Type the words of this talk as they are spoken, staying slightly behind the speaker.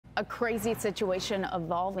a crazy situation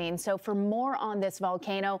evolving. So for more on this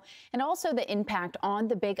volcano and also the impact on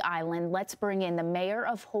the Big Island, let's bring in the mayor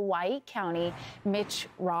of Hawaii County, Mitch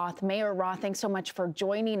Roth. Mayor Roth, thanks so much for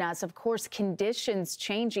joining us. Of course, conditions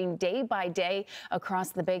changing day by day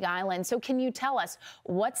across the Big Island. So can you tell us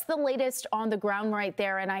what's the latest on the ground right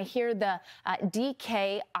there? And I hear the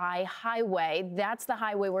DKI Highway. That's the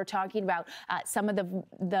highway we're talking about. Some of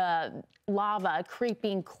the lava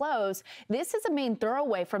creeping close. This is a main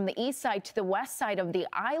thoroughway from the east side to the west side of the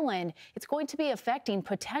island. It's going to be affecting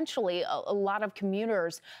potentially a lot of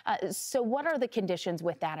commuters. So what are the conditions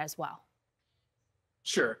with that as well?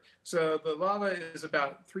 Sure. So the lava is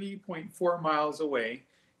about 3.4 miles away,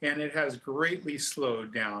 and it has greatly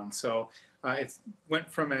slowed down. So it went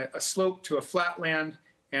from a slope to a flat land,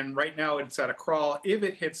 and right now it's at a crawl if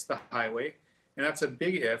it hits the highway. And that's a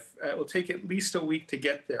big if. It will take at least a week to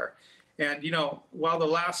get there. And, you know, while the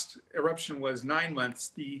last eruption was 9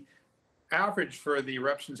 months, the average for the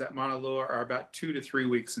eruptions at Mauna Loa are about 2 to 3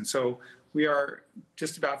 weeks. And so we are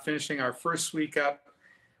just about finishing our first week up.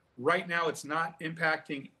 Right now, it's not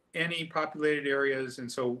impacting any populated areas.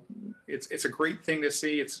 And so it's a great thing to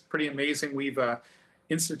see. It's pretty amazing. We've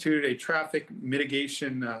instituted a traffic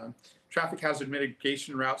hazard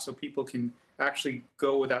mitigation route so people can actually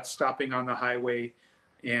go without stopping on the highway,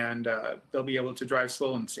 and they'll be able to drive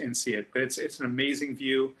slow and see it. But it's an amazing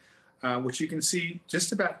view, which you can see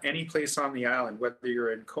just about any place on the island, whether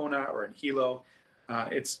you're in Kona or in Hilo.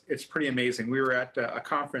 It's pretty amazing. We were at a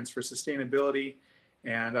conference for sustainability,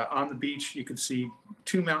 and on the beach you can see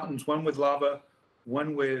two mountains, one with lava,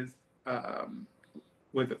 one with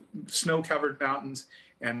snow-covered mountains,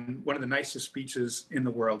 and one of the nicest beaches in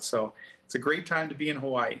the world. So it's a great time to be in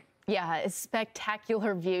Hawaii. Yeah, it's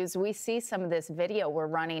spectacular views. We see some of this video we're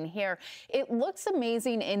running here. It looks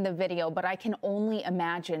amazing in the video, but I can only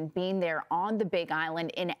imagine being there on the Big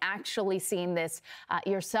Island and actually seeing this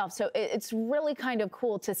yourself. So it's really kind of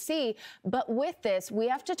cool to see. But with this, we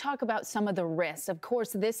have to talk about some of the risks. Of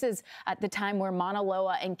course, this is at the time where Mauna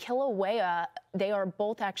Loa and Kilauea, they are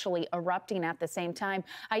both actually erupting at the same time.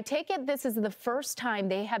 I take it this is the first time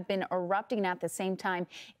they have been erupting at the same time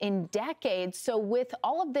in decades. So with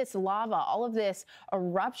all of this lava, all of this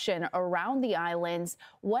eruption around the islands,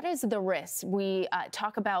 what is the risk? We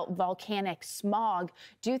talk about volcanic smog.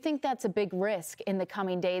 Do you think that's a big risk in the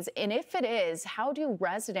coming days? And if it is, how do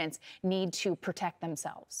residents need to protect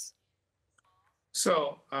themselves?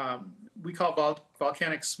 So we call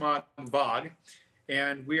volcanic smog VOG,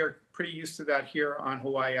 and we are pretty used to that here on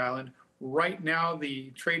Hawaii Island. Right now,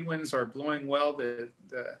 the trade winds are blowing well. The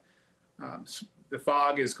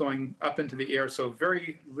fog is going up into the air, so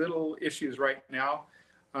very little issues right now.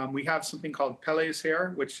 We have something called Pele's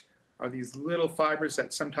hair, which are these little fibers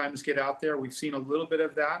that sometimes get out there. We've seen a little bit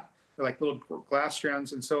of that. They're like little glass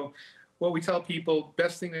strands. And so what we tell people,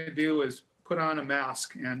 best thing to do is put on a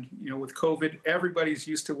mask. And, you know, with COVID, everybody's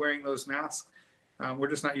used to wearing those masks. We're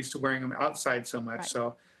just not used to wearing them outside so much. Right.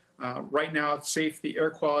 So right now it's safe. The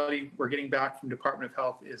air quality we're getting back from Department of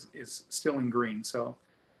Health is still in green. So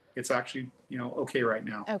it's actually, you know, okay right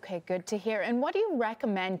now. Okay, good to hear. And what do you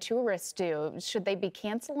recommend tourists do? Should they be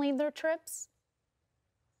canceling their trips?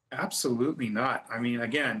 Absolutely not. I mean,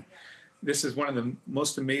 again, this is one of the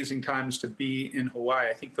most amazing times to be in Hawaii.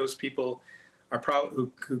 I think those people are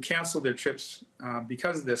probably who canceled their trips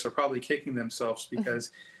because of this are probably kicking themselves,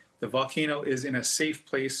 because the volcano is in a safe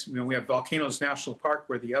place. You know, we have Volcanoes National Park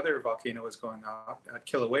where the other volcano is going off at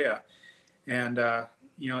Kilauea. And,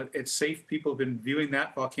 you know, it's safe. People have been viewing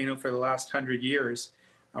that volcano for the last 100 years.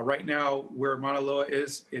 Right now, where Mauna Loa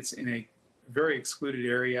is, it's in a very excluded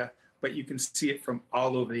area, but you can see it from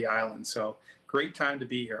all over the island. So great time to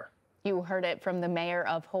be here. You heard it from the mayor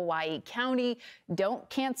of Hawaii County. Don't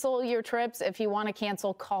cancel your trips. If you want to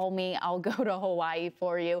cancel, call me. I'll go to Hawaii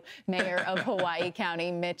for you. Mayor of Hawaii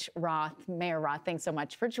County, Mitch Roth. Mayor Roth, thanks so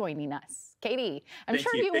much for joining us. Katie, I'm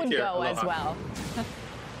sure you would go as well.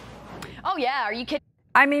 Oh, yeah. Are you kidding?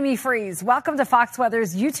 I'm Amy Freeze. Welcome to Fox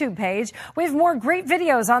Weather's YouTube page. We have more great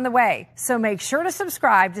videos on the way, so make sure to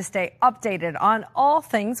subscribe to stay updated on all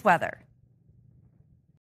things weather.